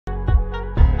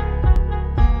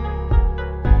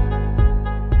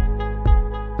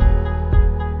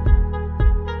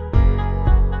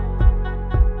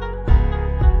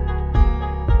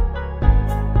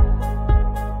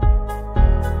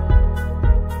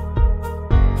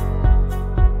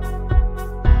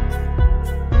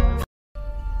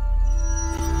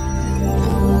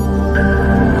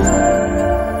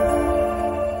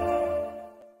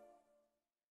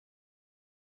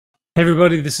Hey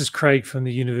everybody, this is Craig from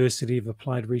the University of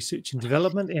Applied Research and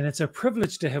Development, and it's a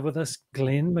privilege to have with us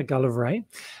Glenn McGillivray,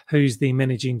 who's the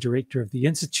Managing Director of the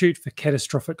Institute for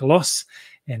Catastrophic Loss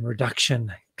and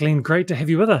Reduction. Glenn, great to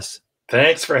have you with us.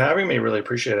 Thanks for having me. Really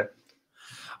appreciate it.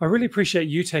 I really appreciate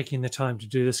you taking the time to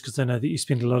do this because I know that you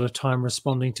spend a lot of time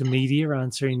responding to media,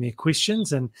 answering their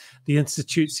questions, and the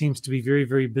Institute seems to be very,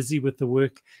 very busy with the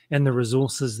work and the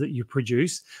resources that you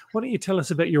produce. Why don't you tell us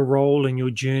about your role and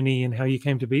your journey and how you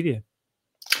came to be there?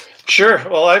 Sure.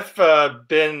 Well, I've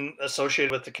been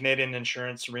associated with the Canadian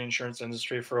insurance and reinsurance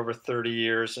industry for over 30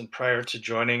 years. And prior to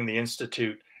joining the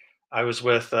Institute, I was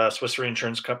with Swiss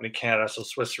Reinsurance Company Canada. So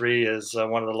Swiss Re is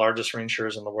one of the largest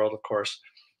reinsurers in the world, of course,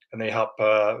 and they help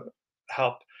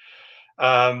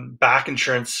back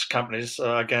insurance companies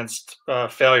against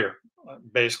failure,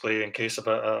 basically in case of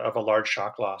a large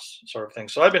shock loss sort of thing.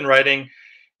 So I've been writing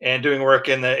and doing work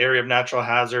in the area of natural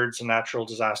hazards and natural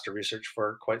disaster research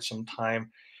for quite some time,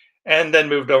 and then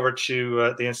moved over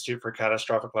to the Institute for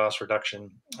Catastrophic Loss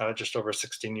Reduction just over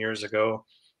 16 years ago.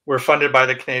 We're funded by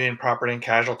the Canadian property and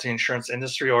casualty insurance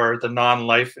industry, or the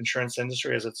non-life insurance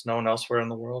industry as it's known elsewhere in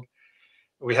the world.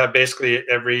 We have basically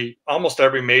almost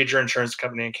every major insurance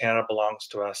company in Canada belongs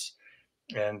to us,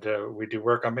 and we do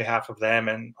work on behalf of them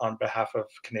and on behalf of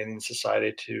Canadian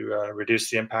society to reduce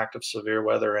the impact of severe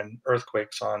weather and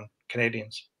earthquakes on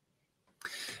Canadians.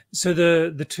 So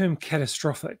the term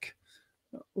catastrophic,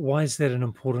 why is that an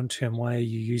important term? Why are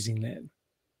you using that?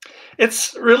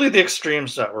 It's really the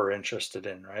extremes that we're interested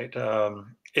in, right?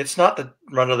 It's not the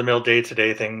run-of-the-mill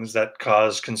day-to-day things that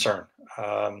cause concern.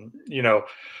 You know,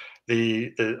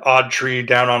 the odd tree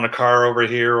down on a car over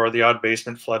here, or the odd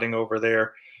basement flooding over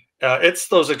there. It's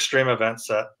those extreme events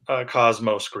that cause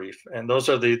most grief, and those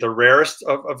are the rarest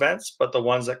of events, but the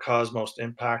ones that cause most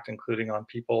impact, including on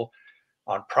people,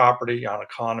 on property, on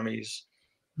economies,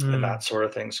 and Mm, that sort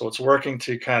of thing. So it's working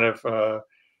to kind of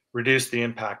reduce the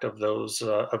impact of those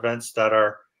events that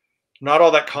are not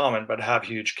all that common, but have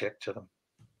huge kick to them.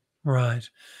 right.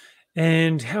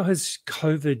 And how has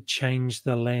COVID changed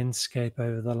the landscape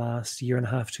over the last year and a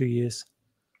half, 2 years?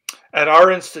 At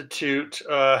our institute,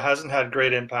 hasn't had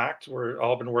great impact. We're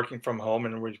all been working from home,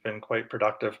 and we've been quite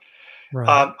productive.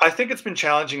 Right. I think it's been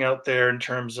challenging out there in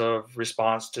terms of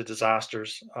response to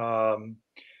disasters.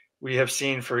 We have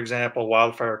seen, for example,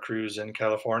 wildfire crews in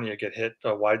California get hit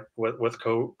wide with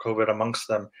COVID amongst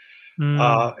them,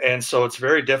 Mm, and so it's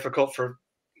very difficult for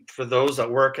those that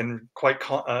work in quite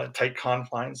tight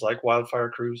confines, like wildfire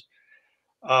crews.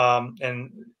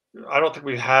 And I don't think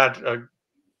we've had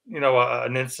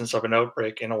an instance of an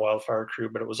outbreak in a wildfire crew,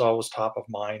 but it was always top of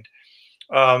mind.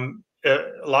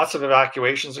 Lots of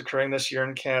evacuations occurring this year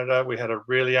in Canada. We had a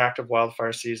really active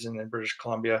wildfire season in British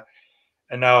Columbia,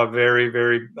 and now a very,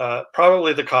 very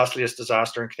probably the costliest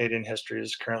disaster in Canadian history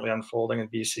is currently unfolding in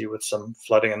BC with some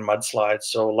flooding and mudslides.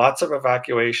 So lots of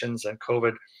evacuations and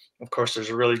COVID. Of course, there's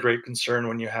a really great concern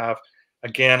when you have,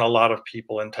 again, a lot of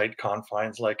people in tight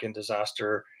confines, like in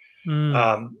disaster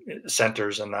mm.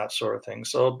 centers and that sort of thing.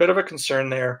 So a bit of a concern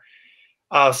there.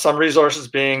 Some resources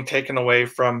being taken away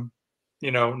from,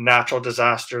 natural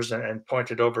disasters and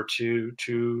pointed over to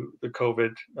the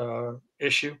COVID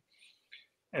issue.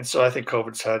 And so I think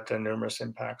COVID's had numerous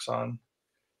impacts on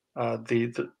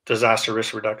the disaster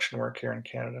risk reduction work here in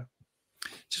Canada.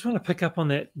 Just want to pick up on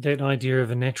that idea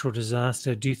of a natural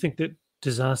disaster. Do you think that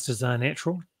disasters are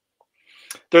natural?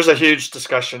 There's a huge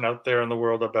discussion out there in the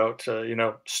world about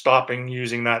stopping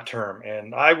using that term,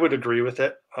 and I would agree with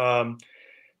it. The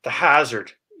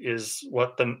hazard is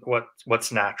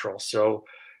what's natural. So,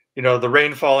 the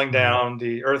rain falling Mm, down,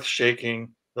 the earth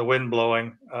shaking, the wind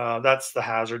blowing, that's the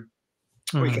hazard.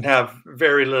 We can mm, have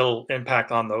very little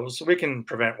impact on those. So we can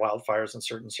prevent wildfires in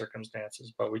certain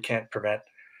circumstances, but we can't prevent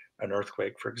an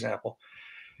earthquake, for example.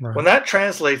 When right. that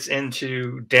translates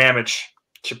into damage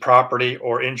to property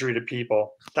or injury to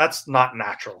people, that's not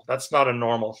natural. That's not a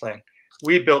normal thing.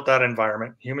 We built that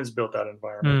environment. Humans built that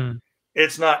environment. Mm,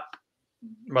 It's not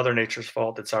Mother Nature's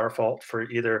fault. It's our fault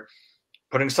for either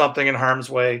putting something in harm's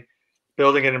way,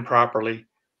 building it improperly,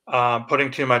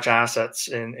 putting too much assets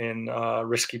in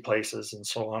risky places, and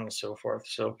so on and so forth.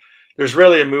 So there's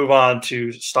really a move on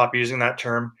to stop using that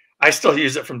term. I still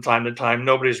use it from time to time.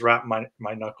 Nobody's wrapped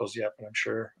my knuckles yet, but I'm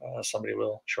sure somebody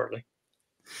will shortly.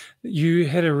 You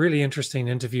had a really interesting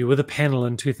interview with a panel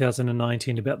in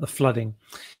 2019 about the flooding,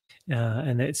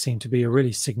 and that seemed to be a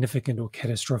really significant or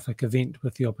catastrophic event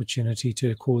with the opportunity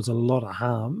to cause a lot of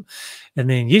harm. And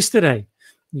then yesterday,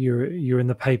 you're in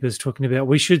the papers talking about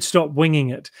we should stop winging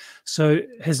it. So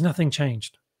has nothing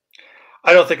changed?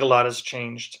 I don't think a lot has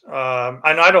changed, and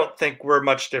I don't think we're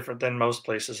much different than most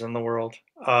places in the world.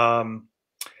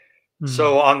 Mm.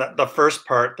 So on the first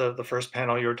part, the first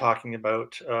panel you were talking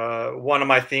about, one of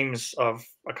my themes of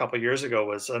a couple of years ago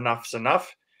was enough's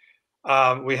enough.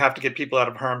 We have to get people out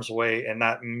of harm's way, and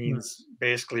that Mm. means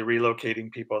basically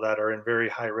relocating people that are in very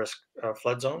high risk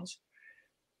flood zones.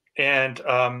 And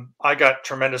I got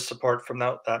tremendous support from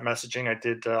that messaging. I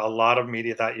did a lot of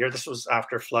media that year. This was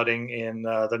after flooding in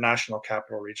the National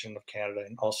Capital Region of Canada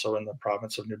and also in the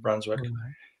province of New Brunswick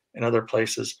Right. and other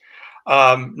places.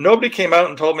 Nobody came out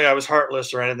and told me I was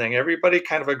heartless or anything. Everybody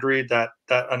kind of agreed that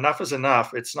enough is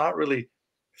enough. It's not really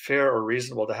fair or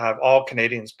reasonable to have all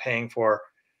Canadians paying for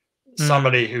Mm.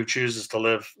 somebody who chooses to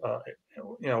live,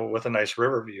 with a nice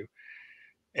river view.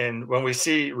 And when we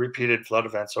see repeated flood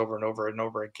events over and over and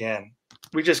over again,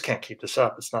 we just can't keep this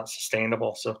up. It's not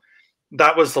sustainable. So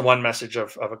that was the one message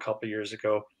of a couple of years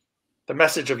ago. The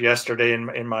message of yesterday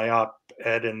in my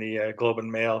op-ed in the Globe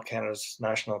and Mail, Canada's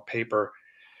national paper,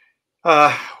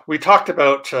 we talked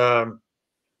about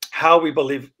how we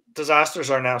believe disasters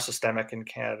are now systemic in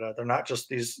Canada. They're not just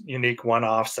these unique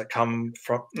one-offs that come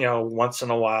from once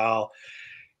in a while,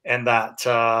 and that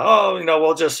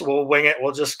we'll wing it.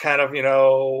 We'll just kind of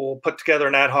we'll put together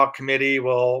an ad hoc committee.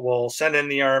 We'll send in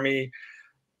the army.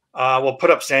 We'll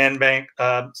put up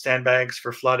sandbags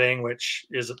for flooding, which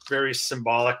is very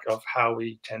symbolic of how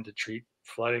we tend to treat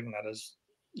flooding. That is,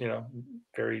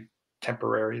 very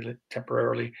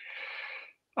temporarily.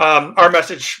 Our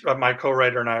message, my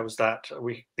co-writer and I, was that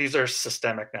these are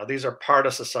systemic now. These are part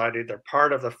of society. They're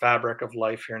part of the fabric of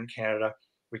life here in Canada.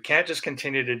 We can't just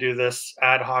continue to do this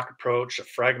ad hoc approach, a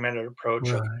fragmented approach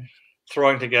of Right.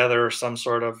 throwing together some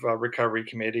sort of recovery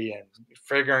committee and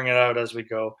figuring it out as we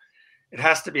go. It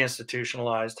has to be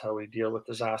institutionalized how we deal with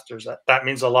disasters. That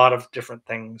means a lot of different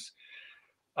things,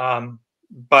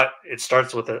 but it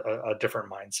starts with a different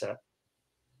mindset.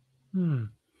 Mm.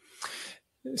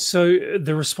 So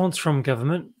the response from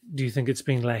government, do you think it's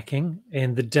been lacking?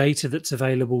 And the data that's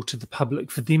available to the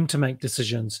public for them to make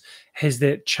decisions, has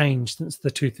that changed since the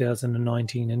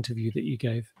 2019 interview that you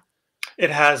gave?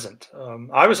 It hasn't.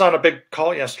 I was on a big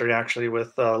call yesterday, actually,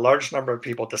 with a large number of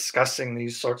people discussing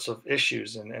these sorts of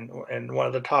issues, and one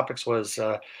of the topics was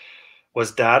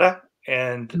data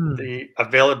and Mm. the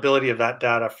availability of that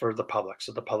data for the public,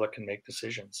 so the public can make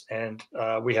decisions. And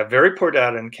we have very poor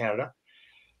data in Canada,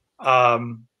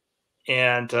 um,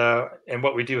 and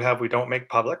what we do have, we don't make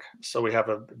public. So we have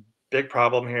a big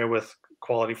problem here with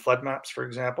quality flood maps, for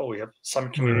example. We have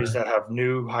some communities Right. that have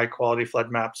new high quality flood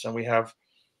maps, and we have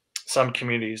some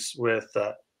communities with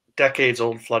decades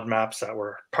old flood maps that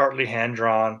were partly hand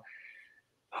drawn.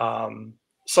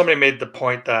 Somebody made the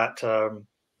point that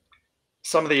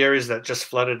some of the areas that just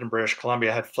flooded in British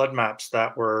Columbia had flood maps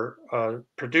that were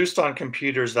produced on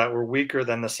computers that were weaker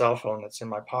than the cell phone that's in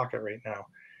my pocket right now.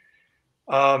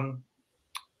 Um,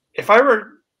 if I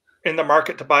were in the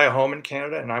market to buy a home in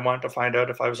Canada and I wanted to find out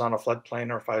if I was on a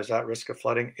floodplain or if I was at risk of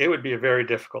flooding, it would be a very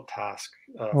difficult task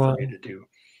for me Well, to do.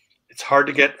 It's hard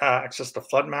to get access to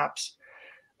flood maps.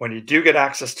 When you do get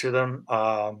access to them,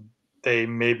 they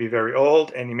may be very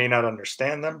old and you may not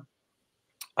understand them.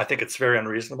 I think it's very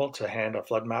unreasonable to hand a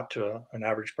flood map to an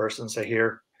average person and say,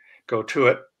 "Here, go to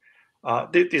it."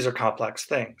 These are complex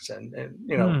things, and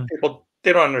mm, people,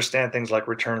 they don't understand things like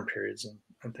return periods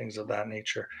and things of that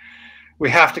nature. We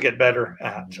have to get better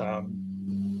at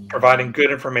providing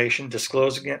good information,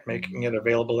 disclosing it, making it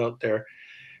available out there,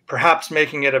 perhaps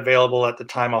making it available at the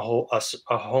time a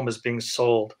home is being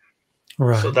sold, so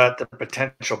right. that the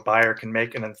potential buyer can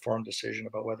make an informed decision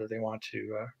about whether they want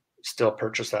to still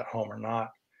purchase that home or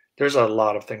not. There's a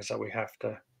lot of things that we have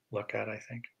to look at, I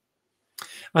think.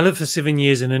 I lived for 7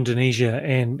 years in Indonesia,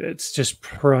 and it's just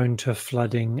prone to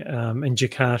flooding. In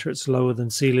Jakarta, it's lower than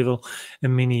sea level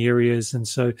in many areas, and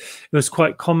so it was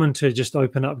quite common to just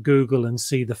open up Google and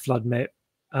see the flood map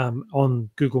on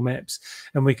Google Maps,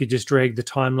 and we could just drag the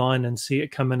timeline and see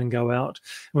it come in and go out,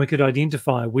 and we could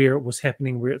identify where it was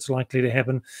happening, where it's likely to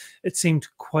happen. It seemed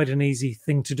quite an easy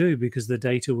thing to do because the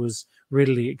data was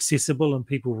readily accessible and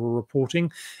people were reporting,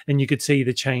 and you could see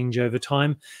the change over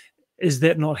time. Is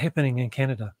that not happening in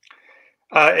Canada?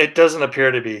 It doesn't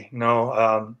appear to be.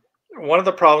 No. One of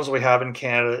the problems we have in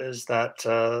Canada is that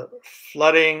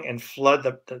flooding and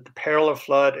the peril of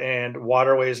flood and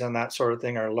waterways and that sort of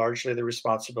thing are largely the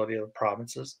responsibility of the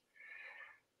provinces.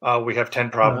 We have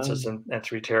 10 provinces Um, and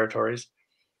 3 territories.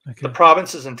 The okay.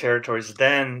 provinces and territories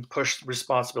then push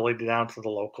responsibility down to the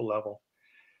local level.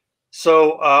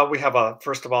 So we have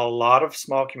first of all, a lot of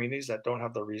small communities that don't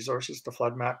have the resources to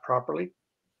flood map properly.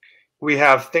 We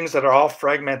have things that are all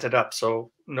fragmented up.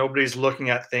 So nobody's looking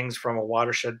at things from a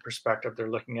watershed perspective. They're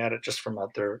looking at it just from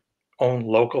their own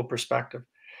local perspective.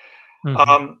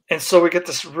 Hmm. And so we get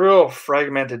this real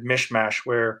fragmented mishmash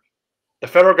where the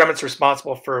federal government's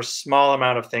responsible for a small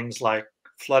amount of things like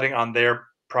flooding on their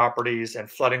properties and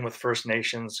flooding with First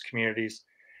Nations communities.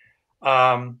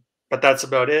 Um, but that's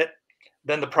about it.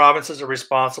 Then the provinces are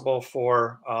responsible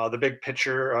for the big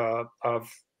picture of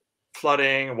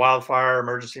flooding, wildfire,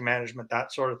 emergency management,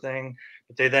 that sort of thing.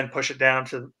 But they then push it down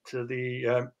to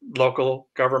the local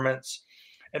governments.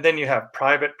 And then you have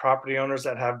private property owners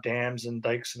that have dams and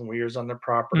dikes and weirs on their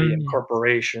property, and Mm.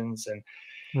 corporations. And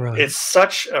Right. it's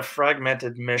such a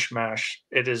fragmented mishmash.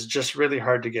 It is just really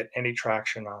hard to get any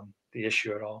traction on the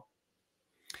issue at all.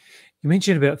 You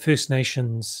mentioned about First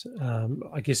Nations,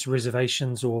 I guess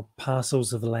reservations or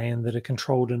parcels of land that are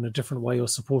controlled in a different way or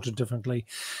supported differently.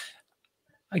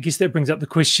 I guess that brings up the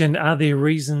question, are there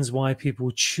reasons why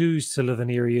people choose to live in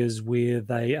areas where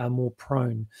they are more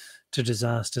prone to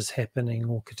disasters happening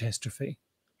or catastrophe?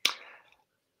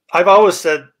 I've always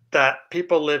said that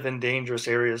people live in dangerous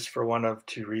areas for one of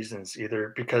two reasons,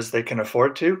 either because they can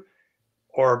afford to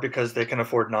or because they can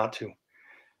afford not to.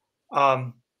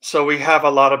 So we have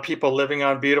a lot of people living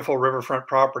on beautiful riverfront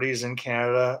properties in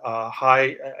Canada,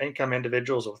 high income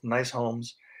individuals with nice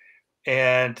homes,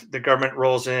 and the government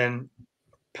rolls in,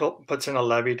 puts in a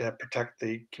levy to protect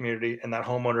the community, and that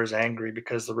homeowner is angry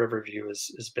because the river view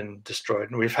has been destroyed.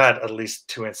 And we've had at least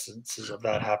two instances of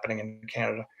that happening in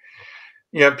Canada.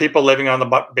 You have people living on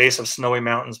the base of snowy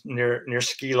mountains near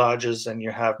ski lodges, and you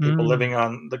have people Mm. living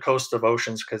on the coast of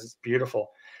oceans because it's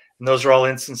beautiful. And those are all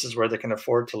instances where they can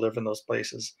afford to live in those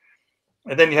places.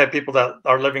 And then you have people that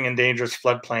are living in dangerous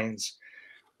floodplains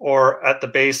or at the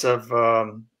base of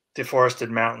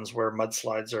deforested mountains where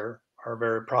mudslides are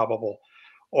very probable,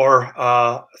 or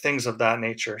things of that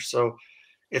nature. So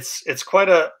it's quite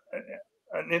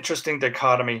an interesting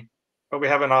dichotomy, but we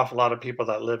have an awful lot of people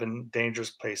that live in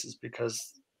dangerous places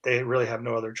because they really have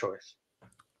no other choice.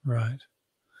 Right.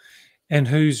 And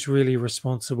who's really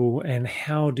responsible, and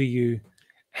how do you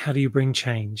bring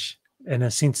change in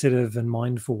a sensitive and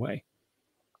mindful way?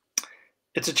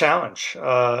 It's a challenge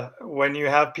when you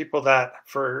have people that,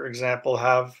 for example,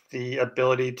 have the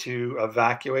ability to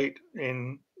evacuate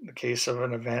in the case of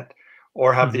an event,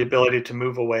 or have the Mhm. ability to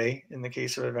move away in the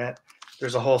case of an event.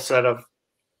 There's a whole set of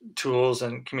tools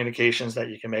and communications that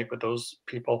you can make with those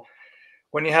people.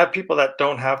 When you have people that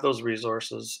don't have those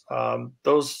resources,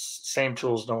 those same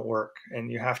tools don't work,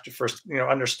 and you have to first,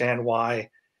 understand why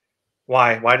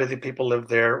do the people live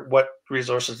there? What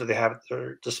resources do they have at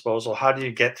their disposal? How do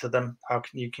you get to them? How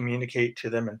can you communicate to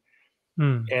them?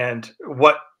 Mm. And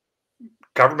what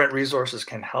government resources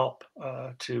can help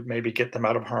to maybe get them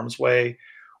out of harm's way,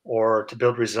 or to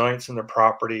build resilience in their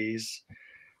properties,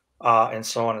 and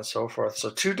so on and so forth. So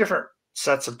two different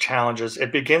sets of challenges.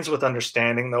 It begins with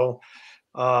understanding, though.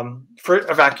 For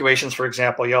evacuations, for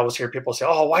example, you always hear people say,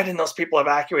 "Oh, why didn't those people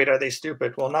evacuate? Are they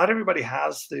stupid?" Well, not everybody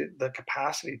has the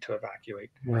capacity to evacuate.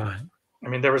 Right. I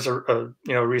mean, there was a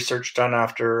research done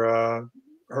after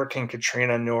Hurricane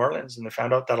Katrina in New Orleans, and they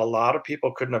found out that a lot of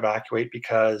people couldn't evacuate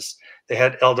because they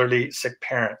had elderly, sick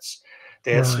parents,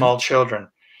 they had Right. small children,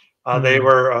 they Mm.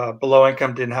 were below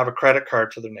income, didn't have a credit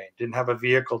card to their name, didn't have a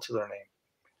vehicle to their name,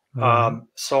 Right.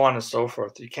 so on and so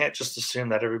forth. You can't just assume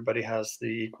that everybody has the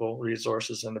equal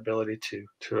resources and ability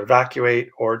to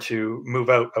evacuate or to move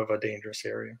out of a dangerous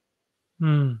area.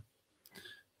 Mm.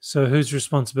 So whose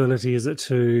responsibility is it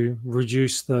to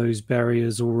reduce those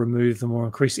barriers or remove them or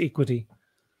increase equity?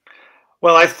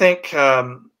 Well, I think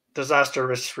disaster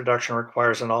risk reduction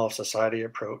requires an all of society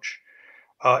approach.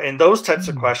 In those types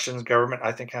of Mm. questions, government,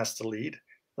 I think, has to lead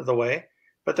the way.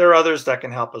 But there are others that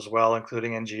can help as well,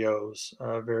 including NGOs,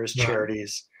 various Right.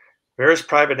 charities, various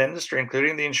private industry,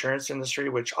 including the insurance industry,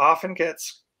 which often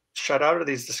gets shut out of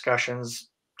these discussions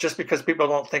just because people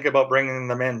don't think about bringing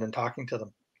them in and talking to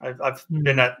them. I've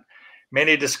been Mm. at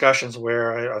many discussions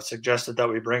where I've suggested that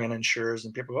we bring in insurers,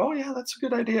 and people go, "Oh yeah, that's a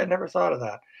good idea. I never thought of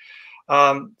that."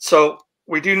 So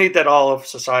we do need that all of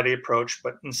society approach,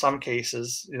 but in some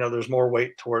cases, there's more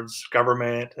weight towards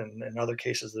government, and in other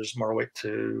cases, there's more weight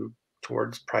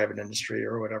towards private industry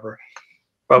or whatever.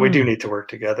 But we do Mm. need to work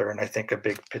together, and I think a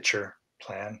big picture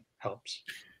plan helps.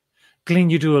 Glenn,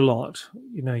 you do a lot.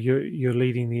 You're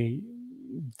leading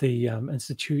the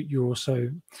institute. You're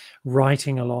also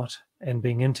writing a lot and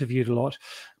being interviewed a lot.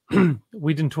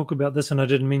 We didn't talk about this, and I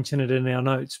didn't mention it in our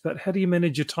notes. But how do you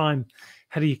manage your time?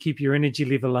 How do you keep your energy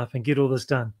level up and get all this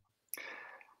done?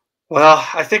 Well,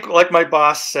 I think, like my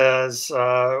boss says,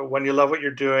 when you love what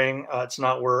you're doing, it's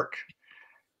not work.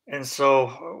 And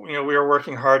so, we are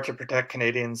working hard to protect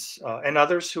Canadians and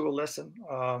others who will listen.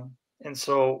 And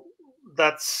so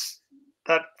that's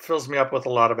that fills me up with a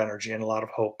lot of energy and a lot of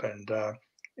hope. And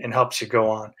and helps you go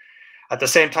on. At the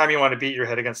same time, you want to beat your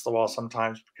head against the wall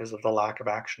sometimes because of the lack of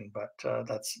action, but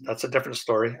that's a different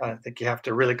story. I think you have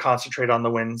to really concentrate on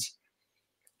the wins,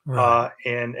 Right.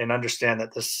 and understand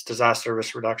that this disaster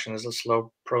risk reduction is a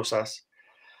slow process.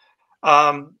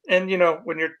 And when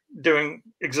you're doing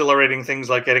exhilarating things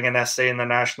like getting an essay in the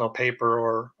national paper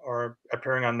or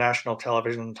appearing on national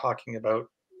television talking about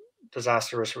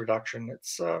disaster risk reduction,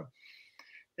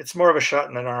 it's more of a shot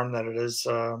in the arm than it is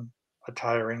a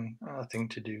tiring thing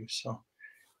to do. So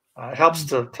it helps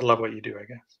to love what you do, I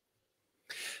guess.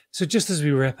 So just as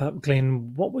we wrap up,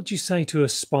 Glenn, what would you say to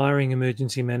aspiring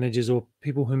emergency managers or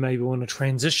people who maybe want to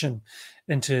transition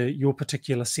into your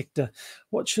particular sector?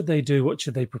 What should they do? What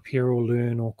should they prepare or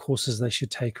learn, or courses they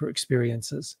should take, or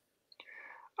experiences?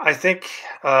 I think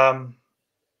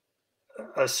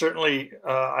certainly,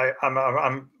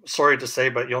 I'm sorry to say,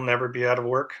 but you'll never be out of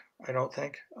work, I don't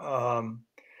think.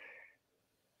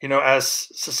 As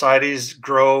societies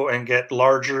grow and get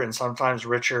larger and sometimes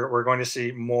richer, we're going to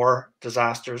see more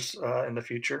disasters in the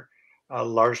future,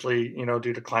 largely,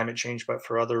 due to climate change, but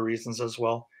for other reasons as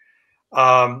well.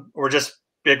 We're just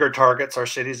bigger targets. Our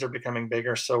cities are becoming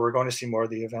bigger, so we're going to see more of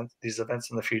these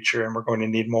events in the future, and we're going to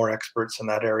need more experts in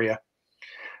that area.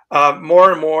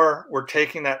 More and more, we're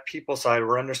taking that people side.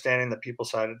 We're understanding the people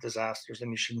side of disasters,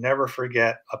 and you should never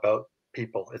forget about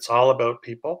people. It's all about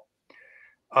people.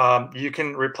 You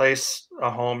can replace a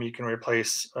home. You can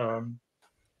replace, things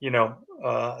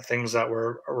that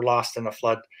were lost in a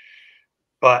flood.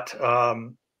 But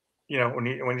when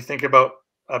you think about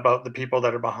the people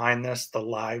that are behind this, the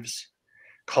lives,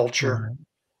 culture,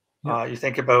 Right. Yep. you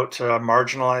think about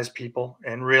marginalized people,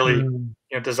 and really, Mm.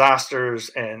 disasters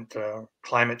and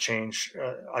climate change.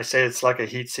 I say it's like a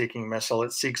heat-seeking missile.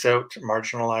 It seeks out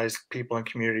marginalized people and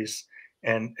communities,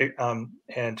 and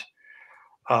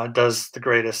does the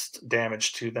greatest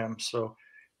damage to them. So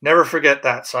never forget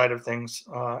that side of things.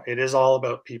 It is all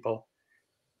about people.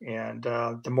 And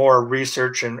the more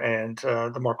research and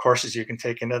the more courses you can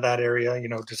take into that area,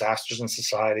 disasters in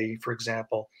society, for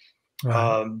example, Right.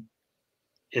 um,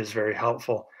 is very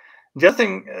helpful. The other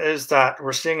thing is that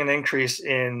we're seeing an increase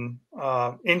in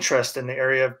interest in the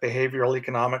area of behavioral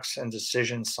economics and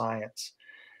decision science.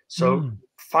 So Mm.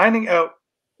 finding out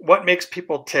what makes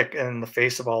people tick in the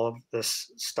face of all of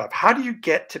this stuff. How do you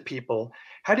get to people?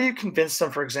 How do you convince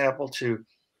them, for example, to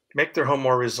make their home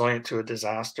more resilient to a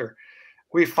disaster?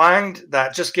 We find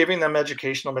that just giving them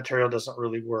educational material doesn't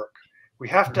really work. We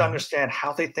have to Right. understand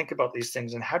how they think about these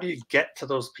things, and how do you get to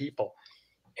those people?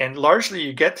 And largely,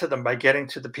 you get to them by getting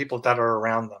to the people that are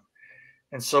around them.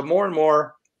 And so, more and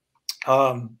more,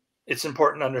 it's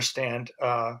important to understand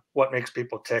what makes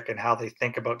people tick and how they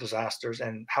think about disasters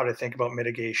and how to think about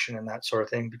mitigation and that sort of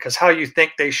thing. Because how you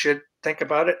think they should think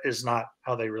about it is not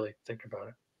how they really think about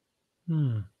it.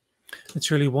 Mm.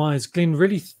 That's really wise. Glenn,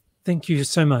 really thank you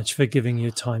so much for giving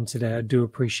your time today. I do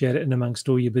appreciate it. And amongst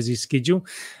all your busy schedule,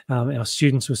 our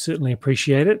students will certainly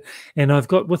appreciate it. And I've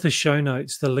got with the show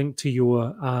notes the link to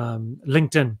your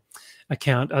LinkedIn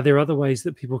account. Are there other ways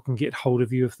that people can get hold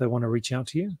of you if they want to reach out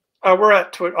to you? We're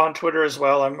on Twitter as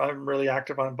well. I'm really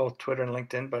active on both Twitter and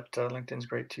LinkedIn, but LinkedIn's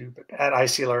great too. But at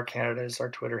ICLR Canada is our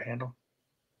Twitter handle.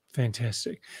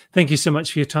 Fantastic. Thank you so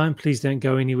much for your time. Please don't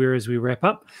go anywhere as we wrap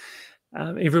up.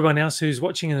 Everyone else who's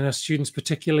watching, and our students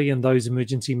particularly, and those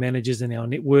emergency managers in our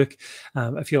network,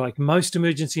 I feel like most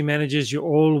emergency managers, you're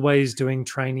always doing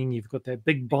training. You've got that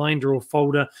big binder or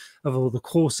folder of all the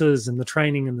courses and the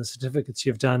training and the certificates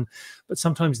you've done, but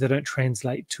sometimes they don't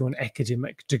translate to an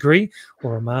academic degree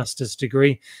or a master's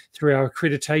degree. Through our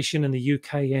accreditation in the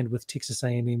UK and with Texas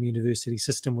A&M University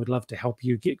system, we'd love to help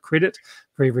you get credit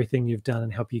for everything you've done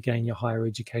and help you gain your higher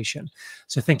education.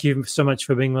 So thank you so much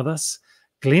for being with us,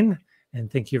 Glenn. And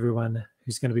thank you, everyone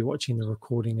who's going to be watching the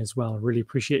recording as well. I really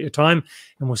appreciate your time,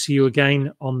 and we'll see you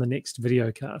again on the next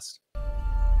video cast.